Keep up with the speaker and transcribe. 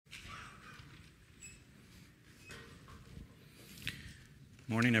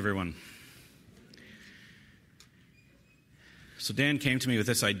Morning, everyone. So Dan came to me with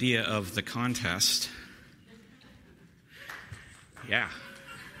this idea of the contest. Yeah.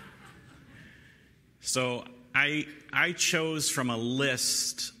 So I chose from a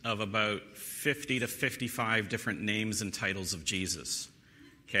list of about 50 to 55 different names and titles of Jesus.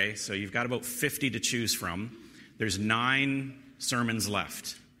 Okay, so you've got about 50 to choose from. There's 9 sermons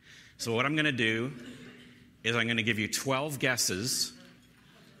left. So what I'm going to do is I'm going to give you 12 guesses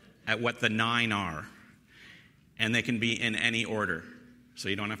at what the 9 are. And they can be in any order. So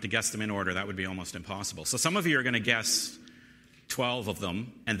you don't have to guess them in order. That would be almost impossible. So some of you are going to guess 12 of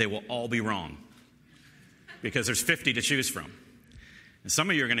them, and they will all be wrong. Because there's 50 to choose from. And some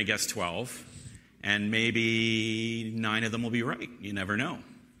of you are going to guess 12, and maybe 9 of them will be right. You never know.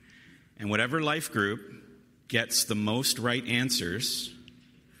 And whatever life group gets the most right answers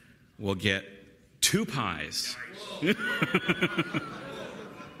will get 2 pies.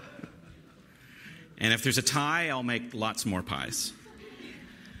 And if there's a tie, I'll make lots more pies.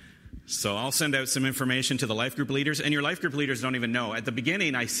 So I'll send out some information to the life group leaders, and your life group leaders don't even know. At the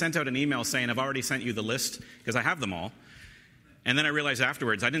beginning, I sent out an email saying, I've already sent you the list, because I have them all. And then I realized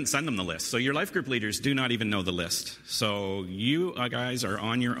afterwards, I didn't send them the list. So your life group leaders do not even know the list. So you guys are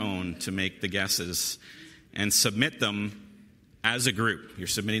on your own to make the guesses and submit them as a group. You're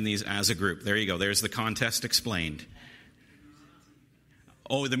submitting these as a group. There you go. There's the contest explained.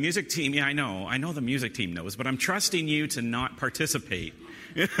 Oh, the music team, yeah, I know the music team knows, but I'm trusting you to not participate.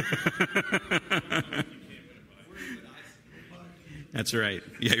 That's right.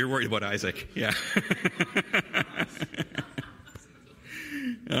 Yeah, you're worried about Isaac. Yeah.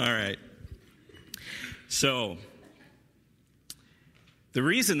 All right. So, the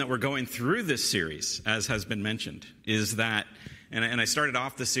reason that we're going through this series, as has been mentioned, is that And I started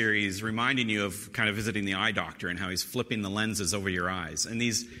off the series reminding you of kind of visiting the eye doctor and how he's flipping the lenses over your eyes. And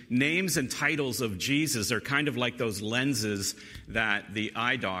these names and titles of Jesus are kind of like those lenses that the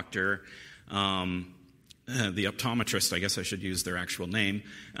eye doctor, the optometrist, I guess I should use their actual name,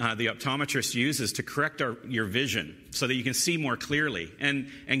 the optometrist uses to correct your vision so that you can see more clearly.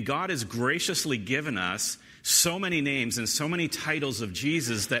 And God has graciously given us so many names and so many titles of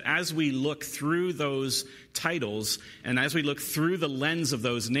Jesus that as we look through those titles and as we look through the lens of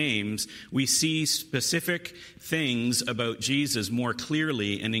those names, we see specific things about Jesus more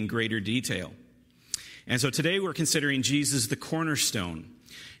clearly and in greater detail. And so today we're considering Jesus the cornerstone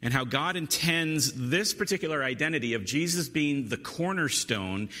and how God intends this particular identity of Jesus being the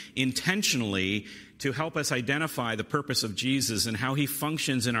cornerstone intentionally to help us identify the purpose of Jesus and how he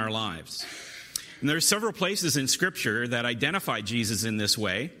functions in our lives. And there are several places in Scripture that identify Jesus in this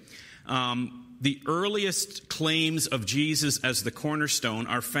way. The earliest claims of Jesus as the cornerstone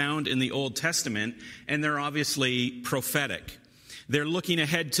are found in the Old Testament, and they're obviously prophetic. They're looking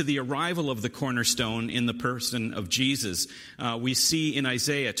ahead to the arrival of the cornerstone in the person of Jesus. We see in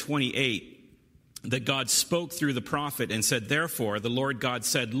Isaiah 28 that God spoke through the prophet and said, "Therefore, the Lord God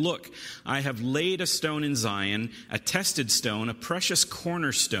said, Look, I have laid a stone in Zion, a tested stone, a precious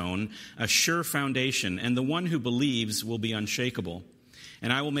cornerstone, a sure foundation, and the one who believes will be unshakable.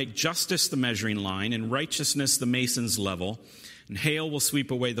 And I will make justice the measuring line, and righteousness the mason's level, and hail will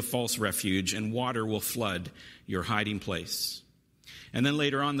sweep away the false refuge, and water will flood your hiding place." And then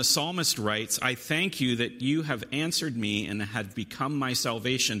later on, the psalmist writes, "I thank you that you have answered me and have become my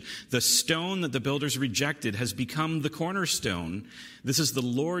salvation. The stone that the builders rejected has become the cornerstone. This is the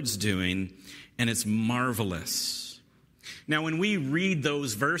Lord's doing, and it's marvelous." Now, when we read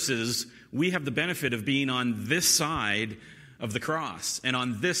those verses, we have the benefit of being on this side of the cross and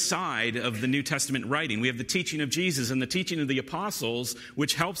on this side of the New Testament writing. We have the teaching of Jesus and the teaching of the apostles,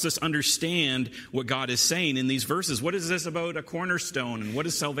 which helps us understand what God is saying in these verses. What is this about a cornerstone, and what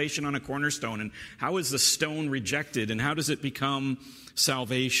is salvation on a cornerstone, and how is the stone rejected, and how does it become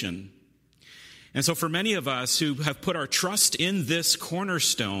salvation? And so for many of us who have put our trust in this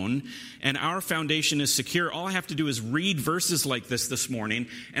cornerstone and our foundation is secure, all I have to do is read verses like this morning,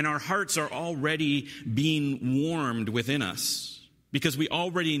 and our hearts are already being warmed within us. Because we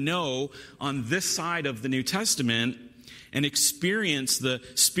already know on this side of the New Testament and experience the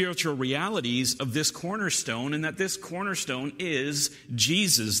spiritual realities of this cornerstone, and that this cornerstone is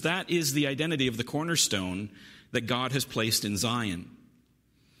Jesus. That is the identity of the cornerstone that God has placed in Zion.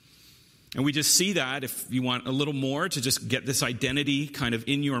 And we just see that, if you want a little more to just get this identity kind of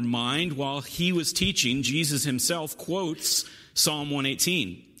in your mind, while he was teaching, Jesus himself quotes Psalm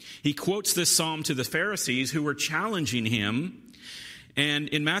 118. He quotes this psalm to the Pharisees who were challenging him. And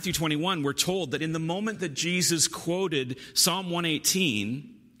in Matthew 21, we're told that in the moment that Jesus quoted Psalm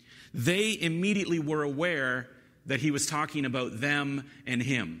 118, they immediately were aware that he was talking about them and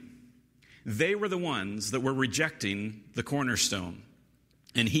him. They were the ones that were rejecting the cornerstone,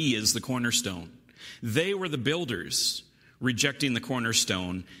 and he is the cornerstone. They were the builders rejecting the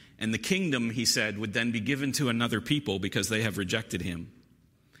cornerstone, and the kingdom, he said, would then be given to another people because they have rejected him.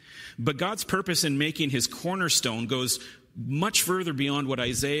 But God's purpose in making his cornerstone goes much further beyond what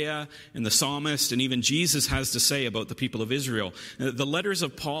Isaiah and the psalmist and even Jesus has to say about the people of Israel. The letters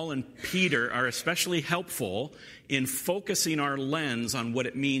of Paul and Peter are especially helpful in focusing our lens on what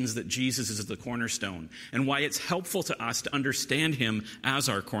it means that Jesus is the cornerstone and why it's helpful to us to understand him as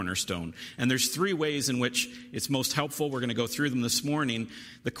our cornerstone. And there's three ways in which it's most helpful. We're going to go through them this morning.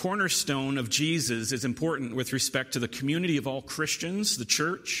 The cornerstone of Jesus is important with respect to the community of all Christians, the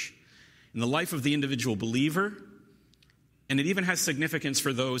church, and the life of the individual believer. And it even has significance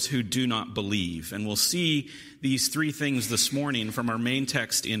for those who do not believe. And we'll see these three things this morning from our main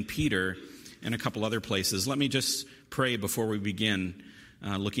text in Peter and a couple other places. Let me just pray before we begin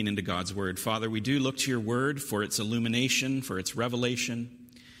looking into God's word. Father, we do look to your word for its illumination, for its revelation.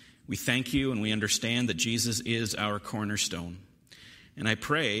 We thank you and we understand that Jesus is our cornerstone. And I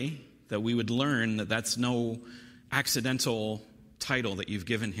pray that we would learn that that's no accidental title that you've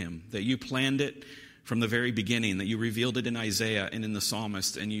given him, that you planned it from the very beginning, that you revealed it in Isaiah and in the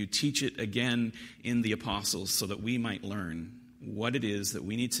psalmist, and you teach it again in the apostles so that we might learn what it is that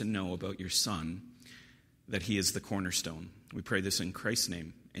we need to know about your Son, that he is the cornerstone. We pray this in Christ's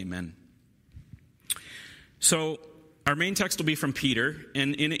name. Amen. So our main text will be from Peter,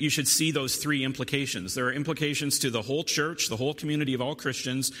 and in it you should see those three implications. There are implications to the whole church, the whole community of all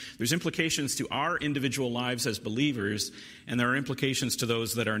Christians. There's implications to our individual lives as believers, and there are implications to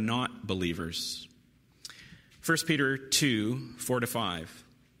those that are not believers. 1 Peter 2, 4-5.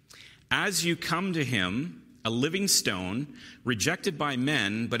 As you come to him, a living stone, rejected by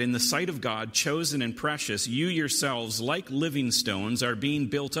men, but in the sight of God, chosen and precious, you yourselves, like living stones, are being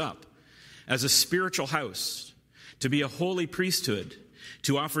built up as a spiritual house, to be a holy priesthood,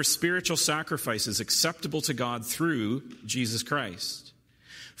 to offer spiritual sacrifices acceptable to God through Jesus Christ.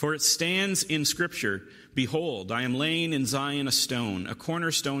 For it stands in Scripture, behold, I am laying in Zion a stone, a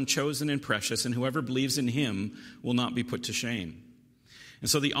cornerstone chosen and precious, and whoever believes in him will not be put to shame. And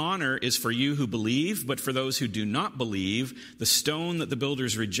so the honor is for you who believe, but for those who do not believe, the stone that the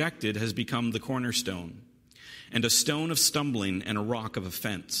builders rejected has become the cornerstone, and a stone of stumbling and a rock of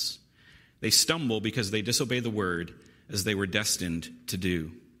offense. They stumble because they disobey the word, as they were destined to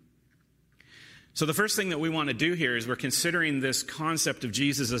do. So the first thing that we want to do here is we're considering this concept of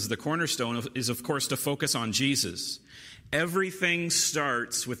Jesus as the cornerstone is, of course, to focus on Jesus. Everything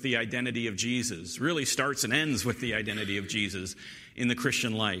starts with the identity of Jesus, really starts and ends with the identity of Jesus in the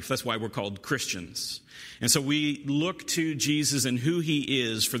Christian life. That's why we're called Christians. And so we look to Jesus and who he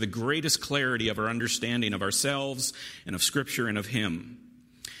is for the greatest clarity of our understanding of ourselves and of Scripture and of him.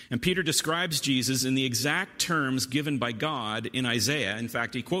 And Peter describes Jesus in the exact terms given by God in Isaiah. In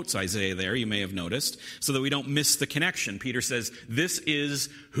fact, he quotes Isaiah there, you may have noticed, so that we don't miss the connection. Peter says, this is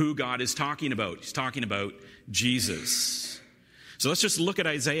who God is talking about. He's talking about Jesus. So let's just look at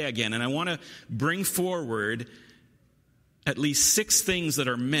Isaiah again, and I want to bring forward at least 6 things that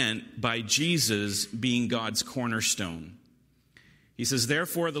are meant by Jesus being God's cornerstone. He says,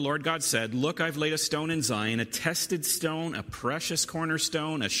 therefore, the Lord God said, look, I've laid a stone in Zion, a tested stone, a precious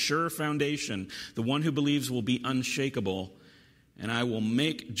cornerstone, a sure foundation. The one who believes will be unshakable, and I will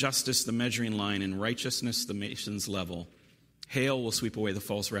make justice the measuring line and righteousness the nation's level. Hail will sweep away the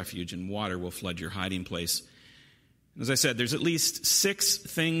false refuge, and water will flood your hiding place. As I said, there's at least 6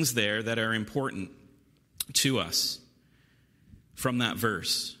 things there that are important to us from that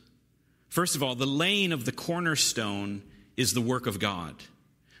verse. First of all, the laying of the cornerstone is the work of God.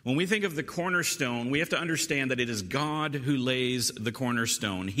 When we think of the cornerstone, we have to understand that it is God who lays the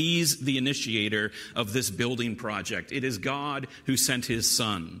cornerstone. He's the initiator of this building project. It is God who sent his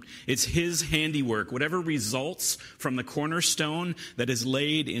Son. It's his handiwork. Whatever results from the cornerstone that is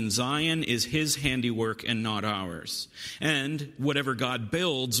laid in Zion is his handiwork and not ours. And whatever God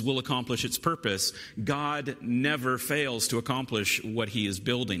builds will accomplish its purpose. God never fails to accomplish what he is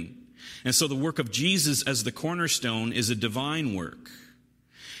building. And so the work of Jesus as the cornerstone is a divine work.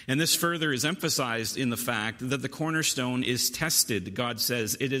 And this further is emphasized in the fact that the cornerstone is tested. God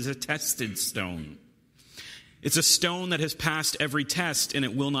says it is a tested stone. It's a stone that has passed every test and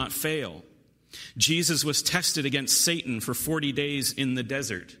it will not fail. Jesus was tested against Satan for 40 days in the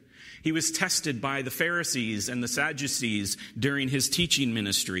desert. He was tested by the Pharisees and the Sadducees during his teaching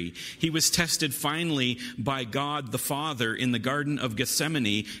ministry. He was tested finally by God the Father in the Garden of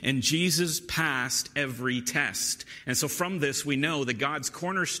Gethsemane, and Jesus passed every test. And so from this we know that God's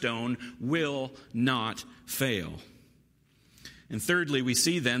cornerstone will not fail. And thirdly, we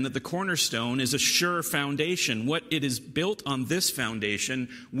see then that the cornerstone is a sure foundation. What it is built on, this foundation,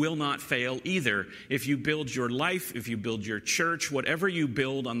 will not fail either. If you build your life, if you build your church, whatever you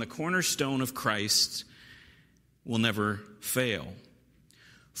build on the cornerstone of Christ will never fail.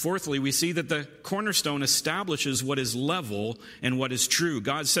 Fourthly, we see that the cornerstone establishes what is level and what is true.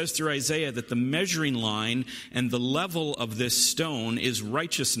 God says through Isaiah that the measuring line and the level of this stone is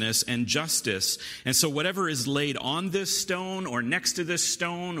righteousness and justice. And so whatever is laid on this stone or next to this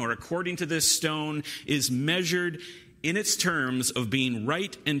stone or according to this stone is measured in its terms of being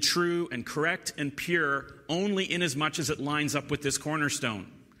right and true and correct and pure only inasmuch as it lines up with this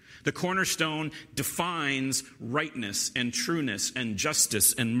cornerstone. The cornerstone defines rightness and trueness and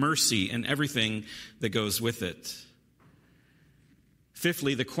justice and mercy and everything that goes with it.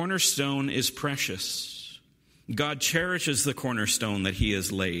 Fifthly, the cornerstone is precious. God cherishes the cornerstone that he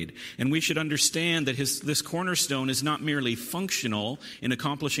has laid. And we should understand that this cornerstone is not merely functional in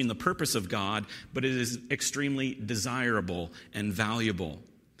accomplishing the purpose of God, but it is extremely desirable and valuable.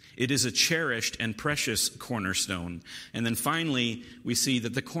 It is a cherished and precious cornerstone. And then finally, we see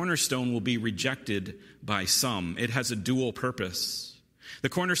that the cornerstone will be rejected by some. It has a dual purpose. The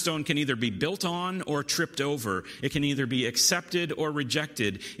cornerstone can either be built on or tripped over. It can either be accepted or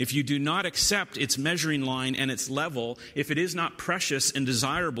rejected. If you do not accept its measuring line and its level, if it is not precious and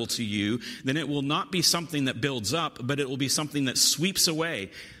desirable to you, then it will not be something that builds up, but it will be something that sweeps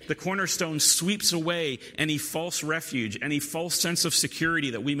away. The cornerstone sweeps away any false refuge, any false sense of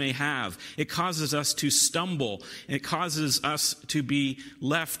security that we may have. It causes us to stumble. It causes us to be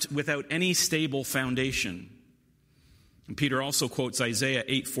left without any stable foundation. And Peter also quotes Isaiah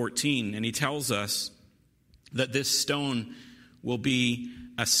 8:14, and he tells us that this stone will be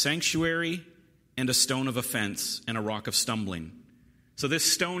a sanctuary and a stone of offense and a rock of stumbling. So this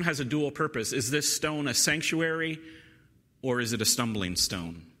stone has a dual purpose. Is this stone a sanctuary or is it a stumbling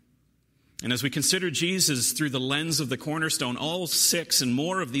stone? And as we consider Jesus through the lens of the cornerstone, all 6 and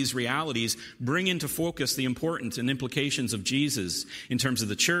more of these realities bring into focus the importance and implications of Jesus in terms of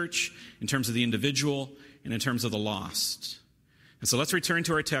the church, in terms of the individual, and in terms of the lost. And so let's return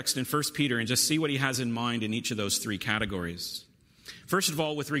to our text in 1 Peter and just see what he has in mind in each of those 3 categories. First of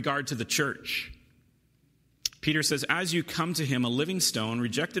all, with regard to the church, Peter says, "As you come to him, a living stone,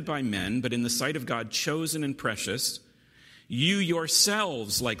 rejected by men, but in the sight of God chosen and precious, you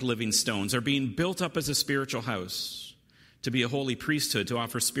yourselves, like living stones, are being built up as a spiritual house, to be a holy priesthood, to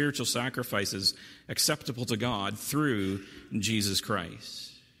offer spiritual sacrifices acceptable to God through Jesus Christ."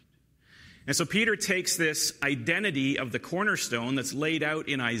 And so Peter takes this identity of the cornerstone that's laid out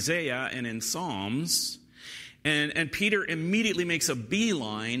in Isaiah and in Psalms, and Peter immediately makes a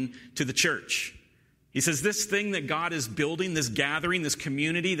beeline to the church. He says, this thing that God is building, this gathering, this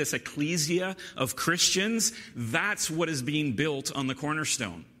community, this ecclesia of Christians, that's what is being built on the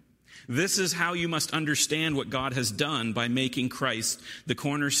cornerstone. This is how you must understand what God has done by making Christ the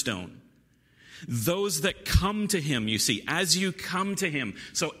cornerstone. Those that come to him, you see, as you come to him.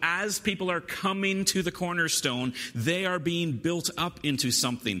 So as people are coming to the cornerstone, they are being built up into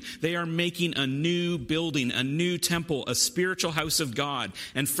something. They are making a new building, a new temple, a spiritual house of God.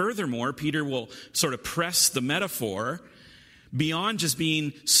 And furthermore, Peter will sort of press the metaphor beyond just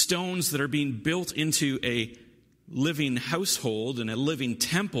being stones that are being built into a living household and a living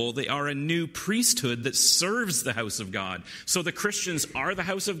temple. They are a new priesthood that serves the house of God. So the Christians are the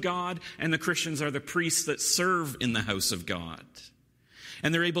house of God, and the Christians are the priests that serve in the house of God.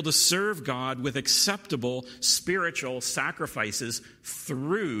 And they're able to serve God with acceptable spiritual sacrifices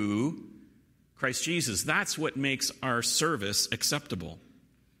through Christ Jesus. That's what makes our service acceptable.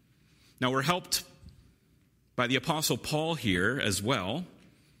 Now we're helped by the Apostle Paul here as well,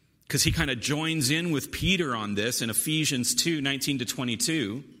 because he kind of joins in with Peter on this in Ephesians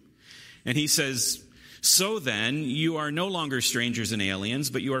 2:19-22. And he says, "So then, you are no longer strangers and aliens,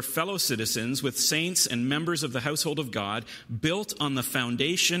 but you are fellow citizens with saints and members of the household of God, built on the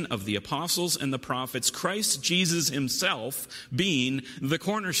foundation of the apostles and the prophets, Christ Jesus himself being the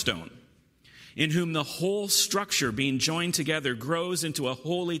cornerstone, in whom the whole structure being joined together grows into a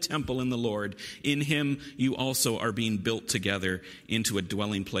holy temple in the Lord. In him you also are being built together into a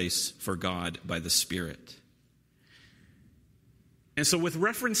dwelling place for God by the Spirit." And so with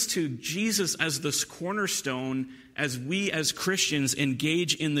reference to Jesus as this cornerstone, as we as Christians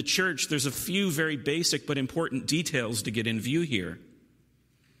engage in the church, there's a few very basic but important details to get in view here.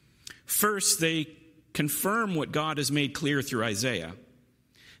 First, they confirm what God has made clear through Isaiah,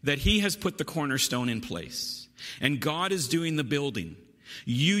 that he has put the cornerstone in place, and God is doing the building.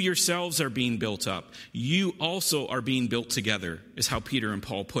 You yourselves are being built up. You also are being built together, is how Peter and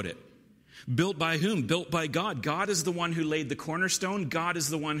Paul put it. Built by whom? Built by God. God is the one who laid the cornerstone. God is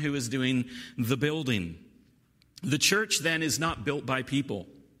the one who is doing the building. The church then is not built by people.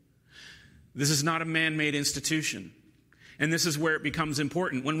 This is not a man-made institution. And this is where it becomes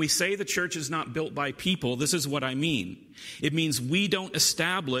important. When we say the church is not built by people, this is what I mean. It means we don't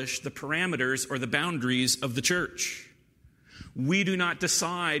establish the parameters or the boundaries of the church. We do not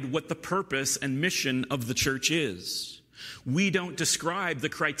decide what the purpose and mission of the church is. We don't describe the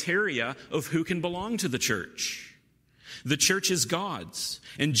criteria of who can belong to the church. The church is God's,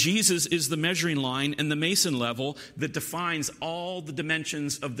 and Jesus is the measuring line and the mason level that defines all the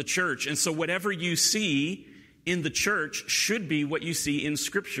dimensions of the church. And so whatever you see in the church should be what you see in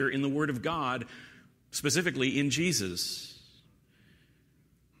Scripture, in the Word of God, specifically in Jesus.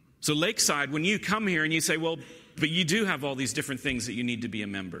 So Lakeside, when you come here and you say, well, but you do have all these different things that you need to be a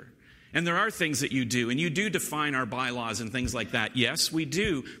member. And there are things that you do, and you do define our bylaws and things like that. Yes, we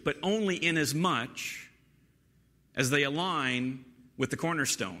do, but only in as much as they align with the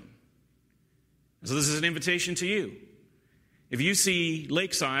cornerstone. So this is an invitation to you. If you see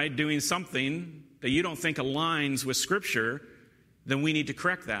Lakeside doing something that you don't think aligns with Scripture, then we need to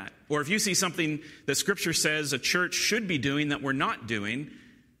correct that. Or if you see something that Scripture says a church should be doing that we're not doing,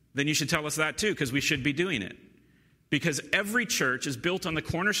 then you should tell us that too, because we should be doing it. Because every church is built on the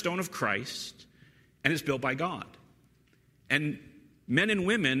cornerstone of Christ and is built by God. And men and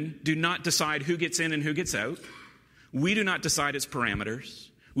women do not decide who gets in and who gets out. We do not decide its parameters.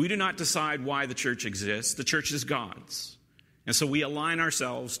 We do not decide why the church exists. The church is God's. And so we align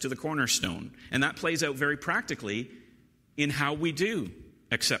ourselves to the cornerstone. And that plays out very practically in how we do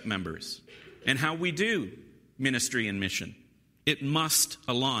accept members and how we do ministry and mission. It must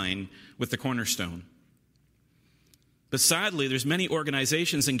align with the cornerstone. But sadly, there's many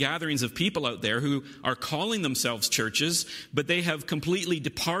organizations and gatherings of people out there who are calling themselves churches, but they have completely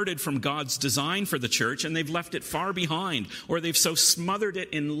departed from God's design for the church, and they've left it far behind, or they've so smothered it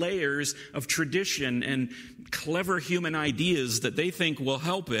in layers of tradition and clever human ideas that they think will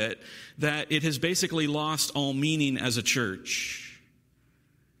help it, that it has basically lost all meaning as a church.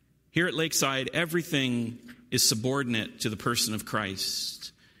 Here at Lakeside, everything is subordinate to the person of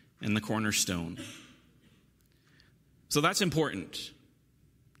Christ and the cornerstone. So that's important.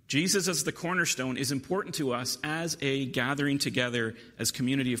 Jesus as the cornerstone is important to us as a gathering together as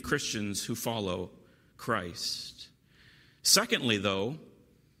community of Christians who follow Christ. Secondly, though,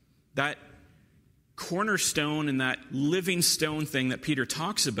 that cornerstone and that living stone thing that Peter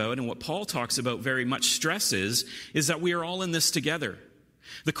talks about and what Paul talks about very much stresses is that we are all in this together.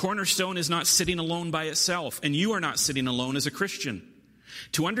 The cornerstone is not sitting alone by itself, and you are not sitting alone as a Christian.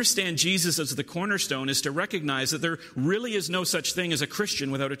 To understand Jesus as the cornerstone is to recognize that there really is no such thing as a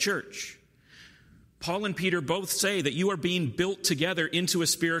Christian without a church. Paul and Peter both say that you are being built together into a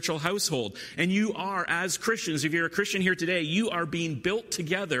spiritual household. And you are, as Christians, if you're a Christian here today, you are being built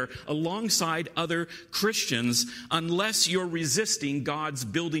together alongside other Christians unless you're resisting God's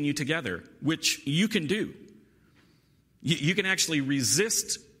building you together, which you can do. You can actually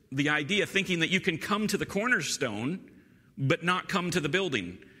resist the idea thinking that you can come to the cornerstone but not come to the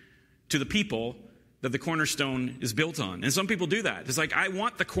building, to the people that the cornerstone is built on. And some people do that. It's like, I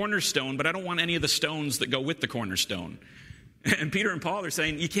want the cornerstone, but I don't want any of the stones that go with the cornerstone. And Peter and Paul are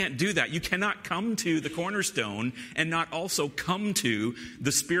saying, you can't do that. You cannot come to the cornerstone and not also come to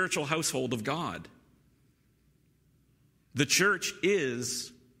the spiritual household of God. The church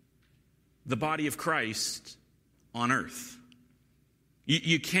is the body of Christ on earth.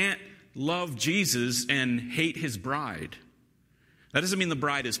 You can't love Jesus and hate his bride. That doesn't mean the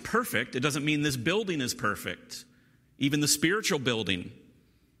bride is perfect. It doesn't mean this building is perfect. Even the spiritual building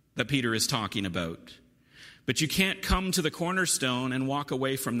that Peter is talking about. But you can't come to the cornerstone and walk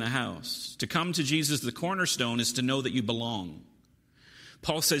away from the house. To come to Jesus, the cornerstone, is to know that you belong.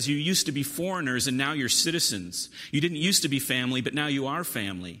 Paul says you used to be foreigners and now you're citizens. You didn't used to be family, but now you are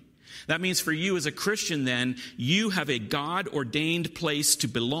family. That means for you as a Christian then, you have a God-ordained place to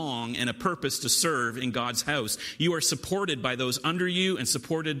belong and a purpose to serve in God's house. You are supported by those under you and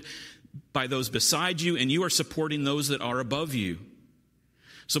supported by those beside you, and you are supporting those that are above you.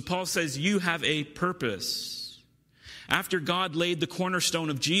 So Paul says you have a purpose. After God laid the cornerstone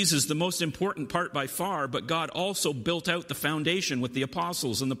of Jesus, the most important part by far, but God also built out the foundation with the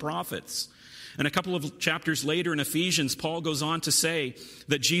apostles and the prophets. And a couple of chapters later in Ephesians, Paul goes on to say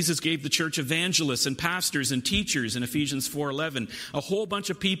that Jesus gave the church evangelists and pastors and teachers in Ephesians 4:11, a whole bunch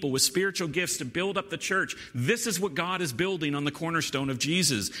of people with spiritual gifts to build up the church. This is what God is building on the cornerstone of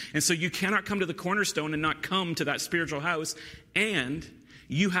Jesus. And so you cannot come to the cornerstone and not come to that spiritual house, and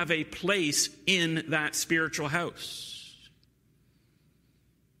you have a place in that spiritual house.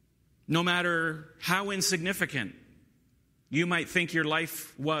 No matter how insignificant you might think your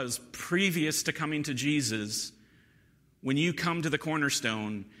life was previous to coming to Jesus, when you come to the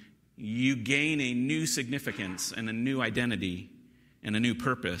cornerstone, you gain a new significance and a new identity and a new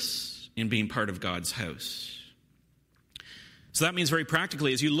purpose in being part of God's house. So that means very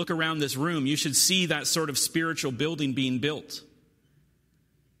practically, as you look around this room, you should see that sort of spiritual building being built.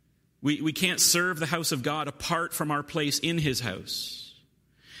 We can't serve the house of God apart from our place in his house.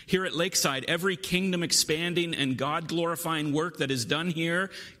 Here at Lakeside, every kingdom expanding and God glorifying work that is done here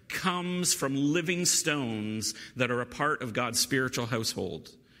comes from living stones that are a part of God's spiritual household.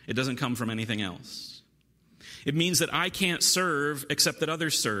 It doesn't come from anything else. It means that I can't serve except that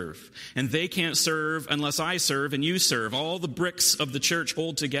others serve. And they can't serve unless I serve and you serve. All the bricks of the church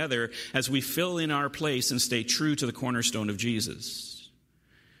hold together as we fill in our place and stay true to the cornerstone of Jesus.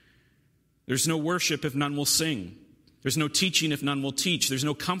 There's no worship if none will sing. There's no teaching if none will teach. There's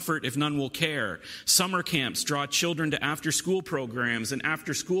no comfort if none will care. Summer camps draw children to after-school programs, and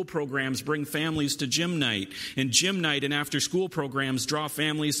after-school programs bring families to gym night. And gym night and after-school programs draw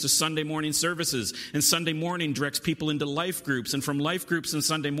families to Sunday morning services. And Sunday morning directs people into life groups. And from life groups and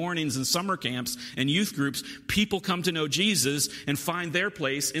Sunday mornings and summer camps and youth groups, people come to know Jesus and find their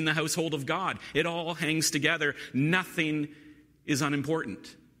place in the household of God. It all hangs together. Nothing is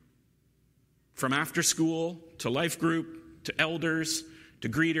unimportant. From after school to life group to elders to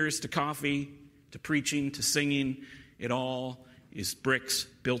greeters to coffee to preaching to singing, it all is bricks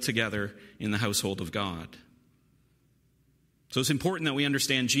built together in the household of God. So it's important that we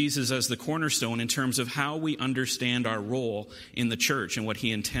understand Jesus as the cornerstone in terms of how we understand our role in the church and what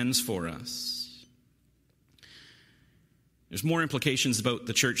he intends for us. There's more implications about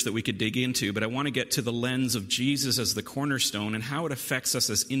the church that we could dig into, but I want to get to the lens of Jesus as the cornerstone and how it affects us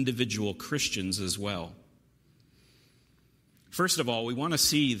as individual Christians as well. First of all, we want to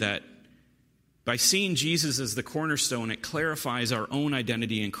see that by seeing Jesus as the cornerstone, it clarifies our own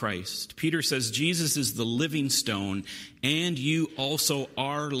identity in Christ. Peter says Jesus is the living stone, and you also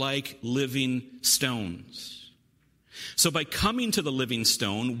are like living stones. So by coming to the living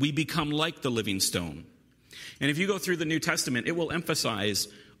stone, we become like the living stone. And if you go through the New Testament, it will emphasize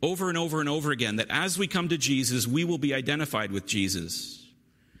over and over and over again that as we come to Jesus, we will be identified with Jesus,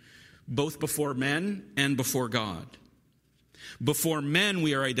 both before men and before God. Before men,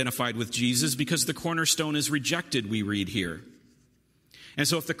 we are identified with Jesus because the cornerstone is rejected, we read here. And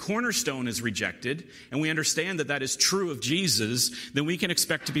so if the cornerstone is rejected, and we understand that that is true of Jesus, then we can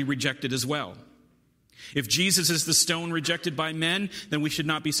expect to be rejected as well. If Jesus is the stone rejected by men, then we should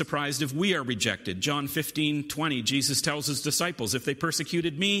not be surprised if we are rejected. John 15:20, Jesus tells his disciples, if they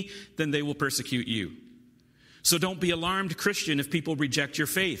persecuted me, then they will persecute you. So don't be alarmed, Christian, if people reject your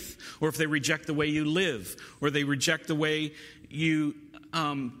faith, or if they reject the way you live, or they reject the way you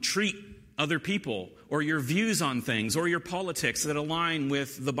treat other people, or your views on things, or your politics that align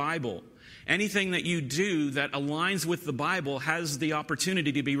with the Bible. Anything that you do that aligns with the Bible has the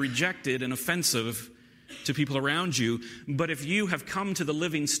opportunity to be rejected and offensive to people around you. But if you have come to the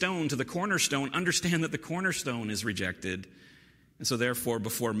living stone, to the cornerstone, understand that the cornerstone is rejected. And so therefore,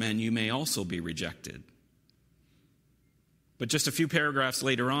 before men, you may also be rejected. But just a few paragraphs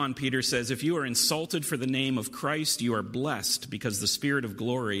later on, Peter says, if you are insulted for the name of Christ, you are blessed because the Spirit of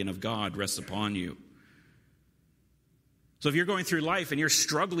glory and of God rests upon you. So if you're going through life and you're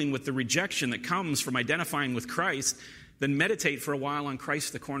struggling with the rejection that comes from identifying with Christ, then meditate for a while on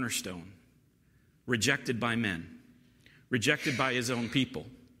Christ the cornerstone. Rejected by men, rejected by his own people.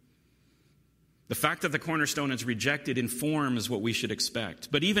 The fact that the cornerstone is rejected informs what we should expect.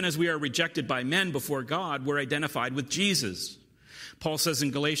 But even as we are rejected by men before God, we're identified with Jesus. Paul says in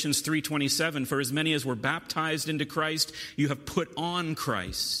Galatians 3:27, for as many as were baptized into Christ, you have put on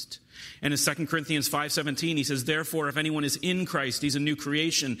Christ. And in 2 Corinthians 5:17, he says, therefore, if anyone is in Christ, he's a new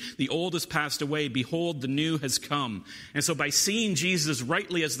creation. The old has passed away. Behold, the new has come. And so by seeing Jesus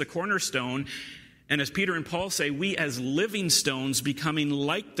rightly as the cornerstone, and as Peter and Paul say, we as living stones becoming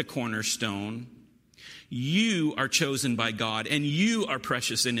like the cornerstone, you are chosen by God and you are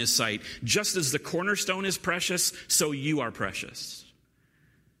precious in his sight. Just as the cornerstone is precious, so you are precious.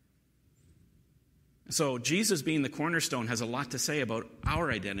 So Jesus being the cornerstone has a lot to say about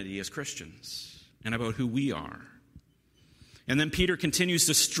our identity as Christians and about who we are. And then Peter continues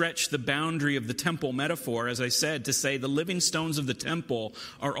to stretch the boundary of the temple metaphor, as I said, to say the living stones of the temple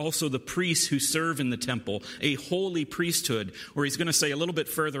are also the priests who serve in the temple, a holy priesthood, or he's going to say a little bit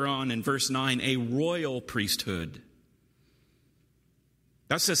further on in verse 9, a royal priesthood.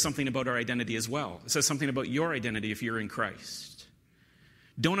 That says something about our identity as well. It says something about your identity if you're in Christ.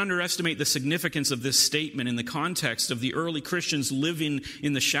 Don't underestimate the significance of this statement in the context of the early Christians living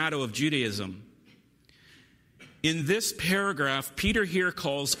in the shadow of Judaism. In this paragraph, Peter here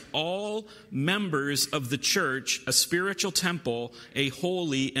calls all members of the church a spiritual temple, a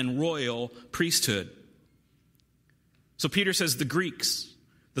holy and royal priesthood. So Peter says the Greeks,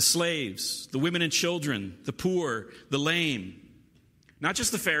 the slaves, the women and children, the poor, the lame, not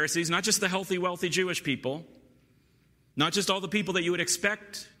just the Pharisees, not just the healthy, wealthy Jewish people, not just all the people that you would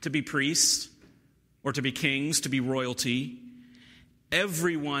expect to be priests or to be kings, to be royalty.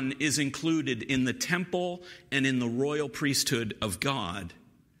 Everyone is included in the temple and in the royal priesthood of God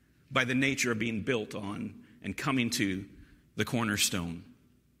by the nature of being built on and coming to the cornerstone.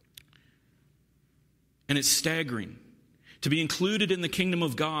 And it's staggering to be included in the kingdom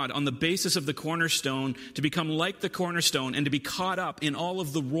of God on the basis of the cornerstone, to become like the cornerstone, and to be caught up in all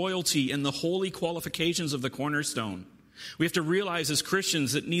of the royalty and the holy qualifications of the cornerstone. We have to realize as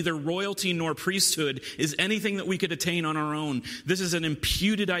Christians that neither royalty nor priesthood is anything that we could attain on our own. This is an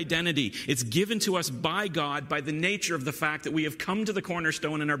imputed identity. It's given to us by God by the nature of the fact that we have come to the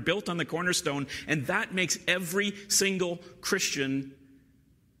cornerstone and are built on the cornerstone, and that makes every single Christian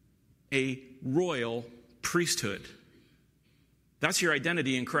a royal priesthood. That's your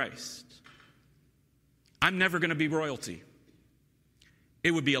identity in Christ. I'm never going to be royalty. It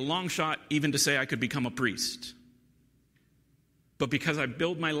would be a long shot even to say I could become a priest. But because I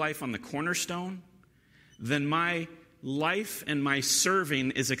build my life on the cornerstone, then my life and my serving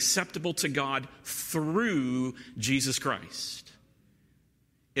is acceptable to God through Jesus Christ.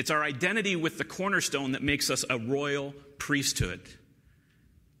 It's our identity with the cornerstone that makes us a royal priesthood.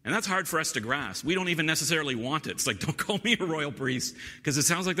 And that's hard for us to grasp. We don't even necessarily want it. It's like, don't call me a royal priest, because it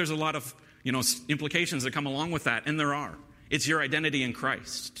sounds like there's a lot of, implications that come along with that, and there are. It's your identity in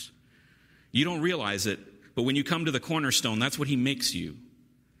Christ. You don't realize it, but when you come to the cornerstone, that's what he makes you.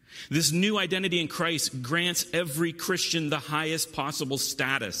 This new identity in Christ grants every Christian the highest possible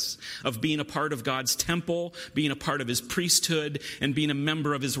status of being a part of God's temple, being a part of his priesthood, and being a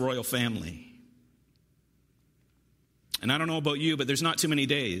member of his royal family. And I don't know about you, but there's not too many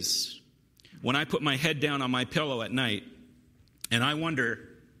days when I put my head down on my pillow at night and I wonder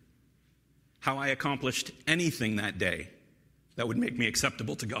how I accomplished anything that day that would make me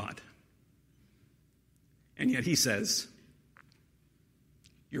acceptable to God. And yet he says,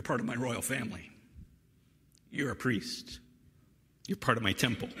 you're part of my royal family. You're a priest. You're part of my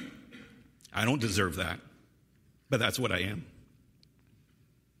temple. I don't deserve that, but that's what I am.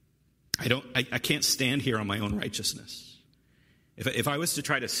 I can't stand here on my own righteousness. If I was to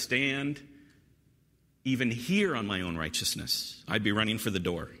try to stand even here on my own righteousness, I'd be running for the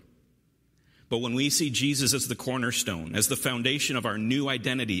door. But when we see Jesus as the cornerstone, as the foundation of our new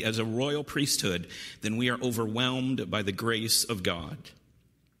identity, as a royal priesthood, then we are overwhelmed by the grace of God.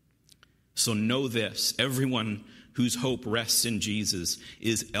 So know this, everyone whose hope rests in Jesus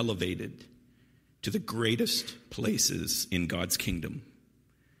is elevated to the greatest places in God's kingdom.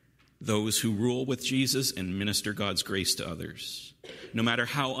 Those who rule with Jesus and minister God's grace to others. No matter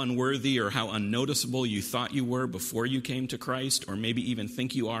how unworthy or how unnoticeable you thought you were before you came to Christ, or maybe even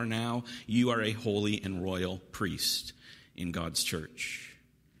think you are now, you are a holy and royal priest in God's church.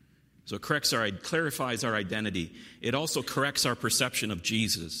 So it clarifies our identity. It also corrects our perception of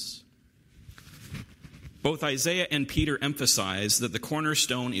Jesus. Both Isaiah and Peter emphasize that the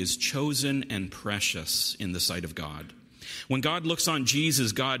cornerstone is chosen and precious in the sight of God. When God looks on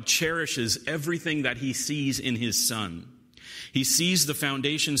Jesus, God cherishes everything that he sees in his Son. He sees the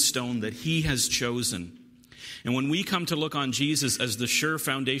foundation stone that he has chosen. And when we come to look on Jesus as the sure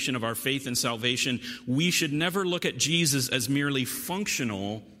foundation of our faith and salvation, we should never look at Jesus as merely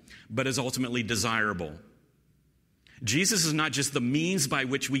functional, but as ultimately desirable. Jesus is not just the means by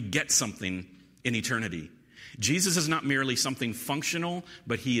which we get something in eternity. Jesus is not merely something functional,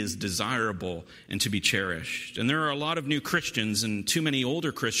 but he is desirable and to be cherished. And there are a lot of new Christians and too many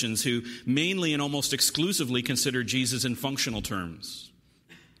older Christians who mainly and almost exclusively consider Jesus in functional terms.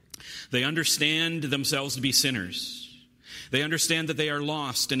 They understand themselves to be sinners. They understand that they are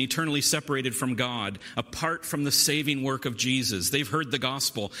lost and eternally separated from God, apart from the saving work of Jesus. They've heard the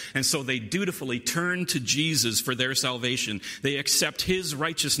gospel, and so they dutifully turn to Jesus for their salvation. They accept his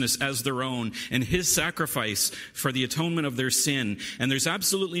righteousness as their own and his sacrifice for the atonement of their sin. And there's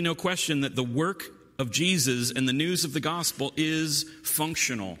absolutely no question that the work of Jesus and the news of the gospel is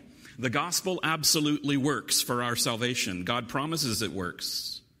functional. The gospel absolutely works for our salvation. God promises it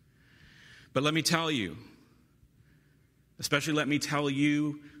works. But let me tell you, especially let me tell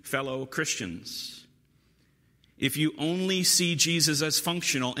you, fellow Christians, if you only see Jesus as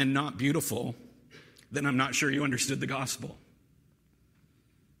functional and not beautiful, then I'm not sure you understood the gospel.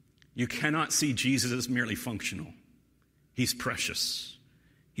 You cannot see Jesus as merely functional. He's precious.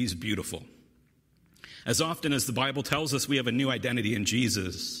 He's beautiful. As often as the Bible tells us we have a new identity in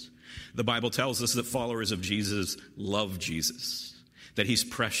Jesus, the Bible tells us that followers of Jesus love Jesus, that he's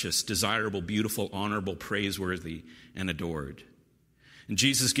precious, desirable, beautiful, honorable, praiseworthy, and adored. And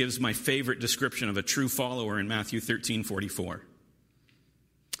Jesus gives my favorite description of a true follower in Matthew 13:44.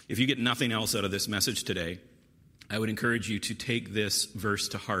 If you get nothing else out of this message today, I would encourage you to take this verse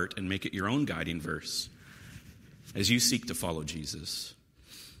to heart and make it your own guiding verse as you seek to follow Jesus.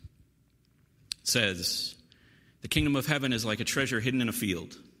 It says, "The kingdom of heaven is like a treasure hidden in a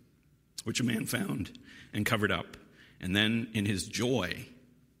field, which a man found and covered up. And then in his joy,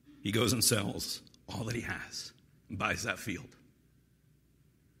 he goes and sells all that he has and buys that field."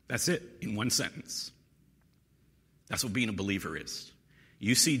 That's it in one sentence. That's what being a believer is.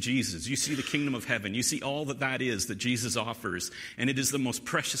 You see Jesus, you see the kingdom of heaven, you see all that is that Jesus offers, and it is the most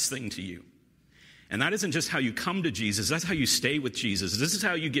precious thing to you. And that isn't just how you come to Jesus, that's how you stay with Jesus. This is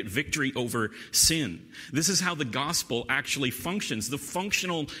how you get victory over sin. This is how the gospel actually functions. The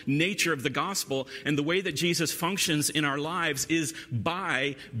functional nature of the gospel and the way that Jesus functions in our lives is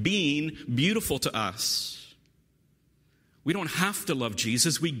by being beautiful to us. We don't have to love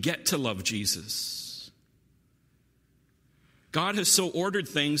Jesus, we get to love Jesus. God has so ordered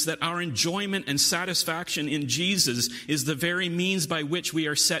things that our enjoyment and satisfaction in Jesus is the very means by which we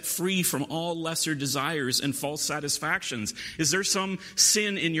are set free from all lesser desires and false satisfactions. Is there some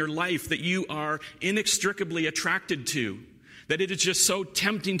sin in your life that you are inextricably attracted to? That it is just so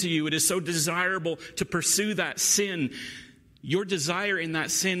tempting to you, it is so desirable to pursue that sin? Your desire in that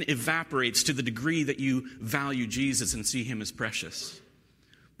sin evaporates to the degree that you value Jesus and see him as precious.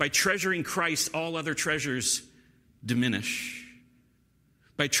 By treasuring Christ, all other treasures diminish.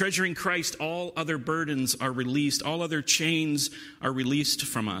 By treasuring Christ, all other burdens are released. All other chains are released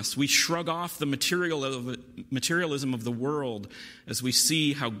from us. We shrug off the materialism of the world as we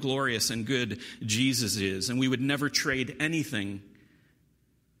see how glorious and good Jesus is. And we would never trade anything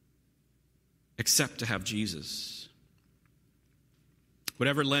except to have Jesus.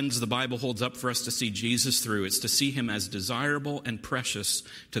 Whatever lens the Bible holds up for us to see Jesus through, it's to see him as desirable and precious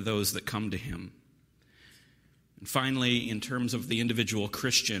to those that come to him. And finally, in terms of the individual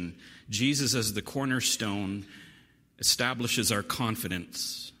Christian, Jesus as the cornerstone establishes our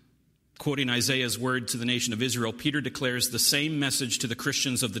confidence. Quoting Isaiah's word to the nation of Israel, Peter declares the same message to the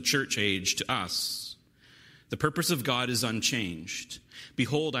Christians of the church age, to us. The purpose of God is unchanged.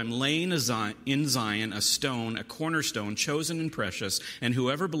 Behold, I'm laying in Zion a stone, a cornerstone, chosen and precious, and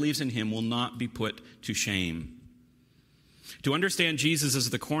whoever believes in him will not be put to shame. To understand Jesus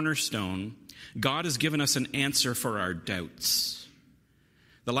as the cornerstone, God has given us an answer for our doubts.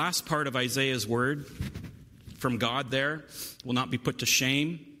 The last part of Isaiah's word from God there, will not be put to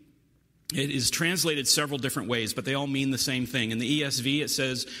shame. It is translated several different ways, but they all mean the same thing. In the ESV, it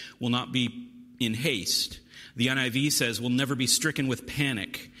says, will not be in haste. The NIV says, will never be stricken with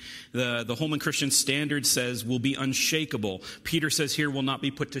panic. The Holman Christian Standard says, will be unshakable. Peter says here, will not be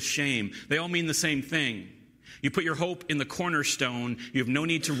put to shame. They all mean the same thing. You put your hope in the cornerstone, you have no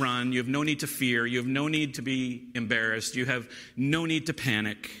need to run, you have no need to fear, you have no need to be embarrassed, you have no need to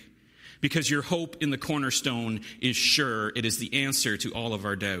panic, because your hope in the cornerstone is sure. It is the answer to all of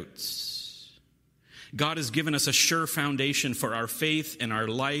our doubts. God has given us a sure foundation for our faith and our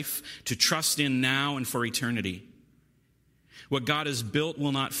life to trust in now and for eternity. What God has built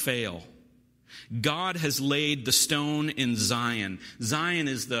will not fail. God has laid the stone in Zion. Zion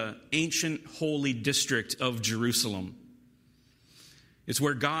is the ancient holy district of Jerusalem. It's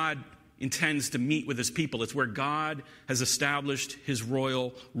where God intends to meet with his people. It's where God has established his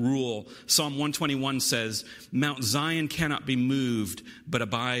royal rule. Psalm 121 says, Mount Zion cannot be moved, but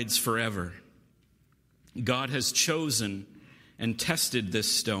abides forever. God has chosen and tested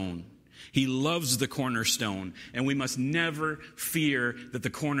this stone. He loves the cornerstone, and we must never fear that the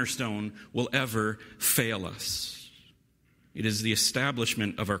cornerstone will ever fail us. It is the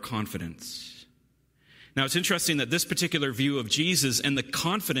establishment of our confidence. Now, it's interesting that this particular view of Jesus and the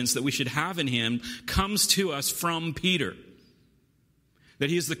confidence that we should have in him comes to us from Peter. That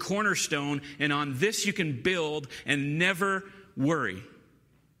he is the cornerstone, and on this you can build and never worry.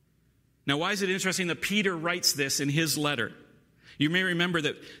 Now, why is it interesting that Peter writes this in his letter? You may remember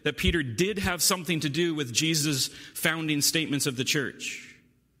that Peter did have something to do with Jesus' founding statements of the church.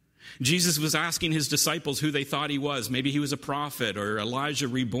 Jesus was asking his disciples who they thought he was. Maybe he was a prophet or Elijah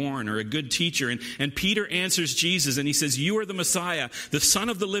reborn or a good teacher. And Peter answers Jesus and he says, "You are the Messiah, the Son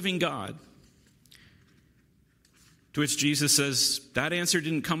of the living God." To which Jesus says, "That answer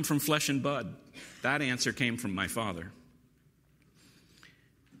didn't come from flesh and blood. That answer came from my Father."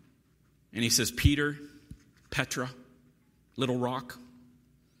 And he says, "Peter, Petra, little rock,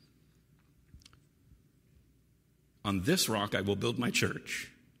 on this rock I will build my church,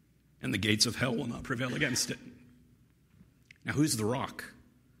 and the gates of hell will not prevail against it." Now, who's the rock?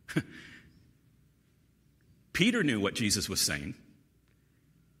 Peter knew what Jesus was saying.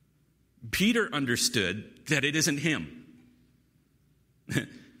 Peter understood that it isn't him.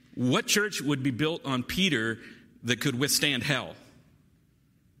 What church would be built on Peter that could withstand hell?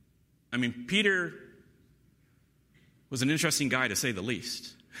 I mean, Peter was an interesting guy, to say the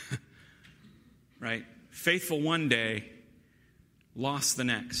least. Right? Faithful one day, lost the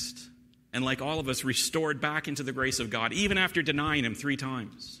next. And like all of us, restored back into the grace of God, even after denying him 3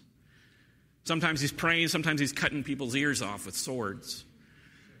 times. Sometimes he's praying, sometimes he's cutting people's ears off with swords.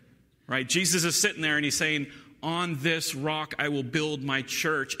 Right? Jesus is sitting there and he's saying, "On this rock I will build my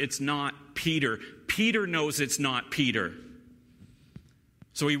church." It's not Peter. Peter knows it's not Peter.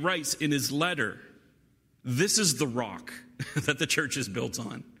 So he writes in his letter, this is the rock that the church is built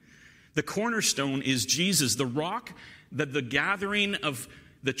on. The cornerstone is Jesus. The rock that the gathering of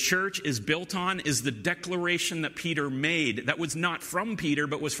the church is built on is the declaration that Peter made. That was not from Peter,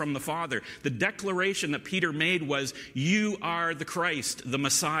 but was from the Father. The declaration that Peter made was, "You are the Christ, the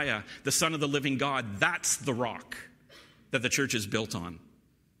Messiah, the Son of the living God." That's the rock that the church is built on.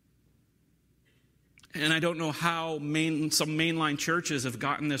 And I don't know how some mainline churches have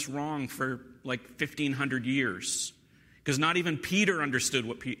gotten this wrong for like 1,500 years. Because not even Peter understood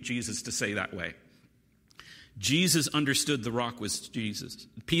what Jesus to say that way. Jesus understood the rock was Jesus.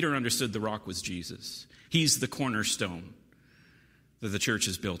 Peter understood the rock was Jesus. He's the cornerstone that the church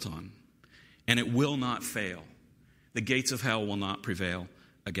is built on. And it will not fail. The gates of hell will not prevail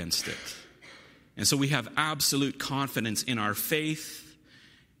against it. And so we have absolute confidence in our faith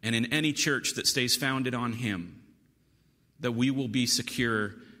and in any church that stays founded on him, that we will be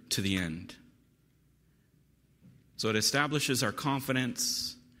secure to the end. So it establishes our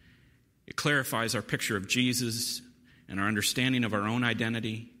confidence. It clarifies our picture of Jesus and our understanding of our own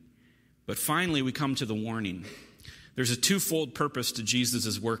identity. But finally, we come to the warning. There's a twofold purpose to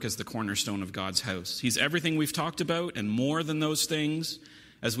Jesus' work as the cornerstone of God's house. He's everything we've talked about and more than those things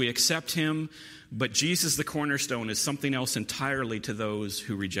as we accept him. But Jesus, the cornerstone, is something else entirely to those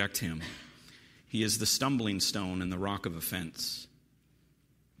who reject him. He is the stumbling stone and the rock of offense.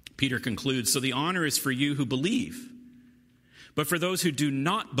 Peter concludes, "So the honor is for you who believe. But for those who do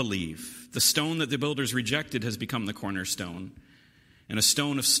not believe, the stone that the builders rejected has become the cornerstone, and a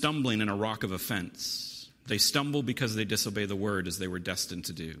stone of stumbling and a rock of offense. They stumble because they disobey the word as they were destined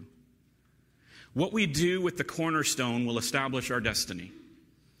to do." What we do with the cornerstone will establish our destiny.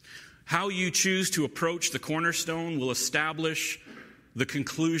 How you choose to approach the cornerstone will establish the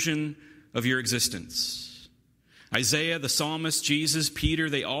conclusion of your existence. Isaiah, the psalmist, Jesus, Peter,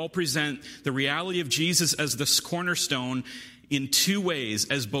 they all present the reality of Jesus as the cornerstone in 2 ways,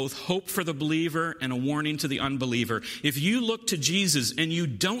 as both hope for the believer and a warning to the unbeliever. If you look to Jesus and you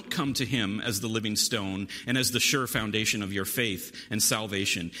don't come to him as the living stone and as the sure foundation of your faith and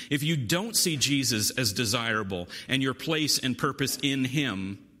salvation, if you don't see Jesus as desirable and your place and purpose in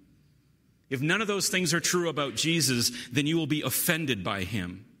him, if none of those things are true about Jesus, then you will be offended by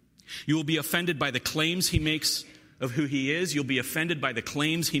him. You will be offended by the claims he makes of who he is. You'll be offended by the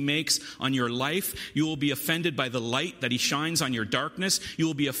claims he makes on your life. You will be offended by the light that he shines on your darkness. You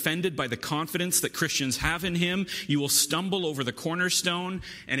will be offended by the confidence that Christians have in him. You will stumble over the cornerstone,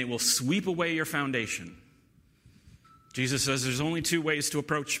 and it will sweep away your foundation. Jesus says there's only 2 ways to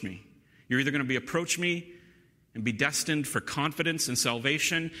approach me. You're either going to approach me and be destined for confidence and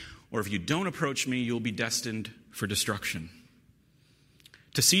salvation, or if you don't approach me, you'll be destined for destruction.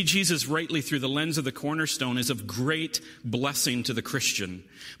 To see Jesus rightly through the lens of the cornerstone is of great blessing to the Christian,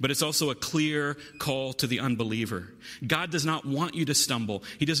 but it's also a clear call to the unbeliever. God does not want you to stumble.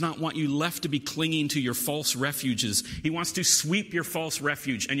 He does not want you left to be clinging to your false refuges. He wants to sweep your false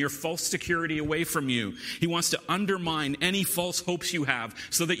refuge and your false security away from you. He wants to undermine any false hopes you have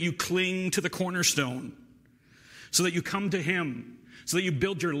so that you cling to the cornerstone, so that you come to him, so that you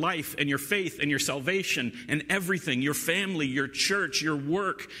build your life and your faith and your salvation and everything, your family, your church, your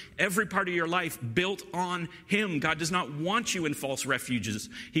work, every part of your life built on him. God does not want you in false refuges.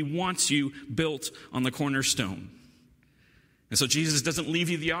 He wants you built on the cornerstone. And so Jesus doesn't leave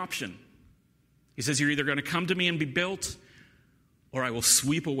you the option. He says, you're either going to come to me and be built, or I will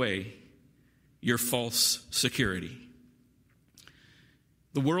sweep away your false security.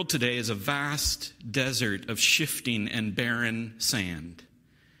 The world today is a vast desert of shifting and barren sand.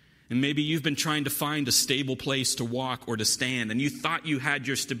 And maybe you've been trying to find a stable place to walk or to stand, and you thought you had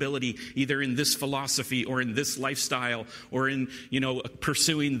your stability either in this philosophy or in this lifestyle or in,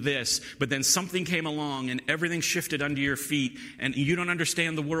 pursuing this. But then something came along and everything shifted under your feet, and you don't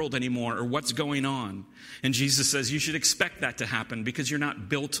understand the world anymore or what's going on. And Jesus says you should expect that to happen because you're not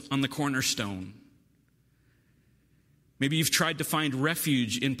built on the cornerstone. Maybe you've tried to find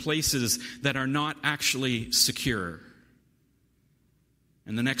refuge in places that are not actually secure.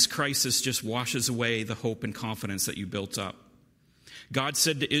 And the next crisis just washes away the hope and confidence that you built up. God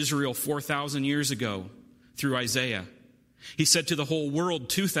said to Israel 4,000 years ago through Isaiah. He said to the whole world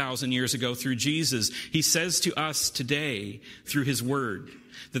 2,000 years ago through Jesus. He says to us today through his word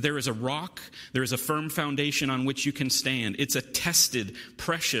that there is a rock, there is a firm foundation on which you can stand. It's a tested,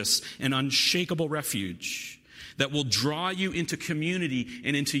 precious, and unshakable refuge that will draw you into community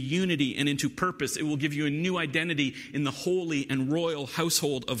and into unity and into purpose. It will give you a new identity in the holy and royal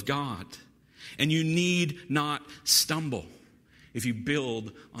household of God. And you need not stumble if you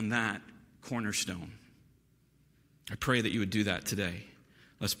build on that cornerstone. I pray that you would do that today.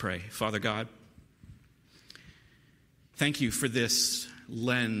 Let's pray. Father God, thank you for this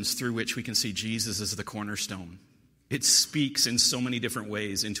lens through which we can see Jesus as the cornerstone. It speaks in so many different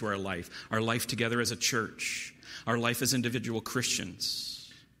ways into our life together as a church, our life as individual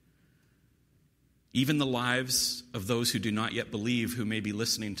Christians, even the lives of those who do not yet believe who may be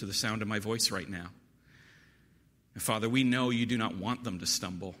listening to the sound of my voice right now. And Father, we know you do not want them to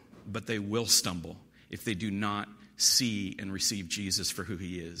stumble, but they will stumble if they do not see and receive Jesus for who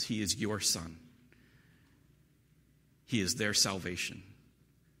he is. He is your Son. He is their salvation.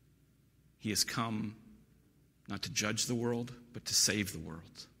 He has come not to judge the world, but to save the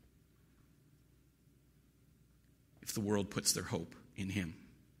world. If the world puts their hope in him.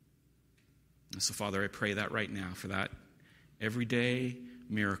 And so, Father, I pray that right now for that everyday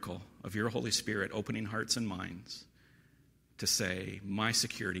miracle of your Holy Spirit opening hearts and minds to say, my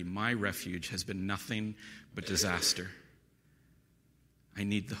security, my refuge has been nothing but disaster. I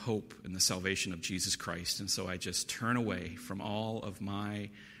need the hope and the salvation of Jesus Christ. And so I just turn away from all of my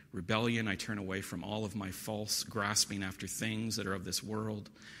rebellion. I turn away from all of my false grasping after things that are of this world.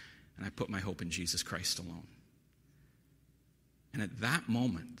 And I put my hope in Jesus Christ alone. And at that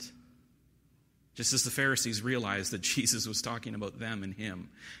moment, just as the Pharisees realized that Jesus was talking about them and him,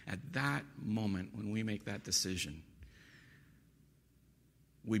 at that moment when we make that decision,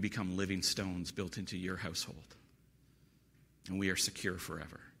 we become living stones built into your household. And we are secure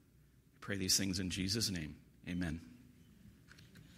forever. I pray these things in Jesus' name. Amen.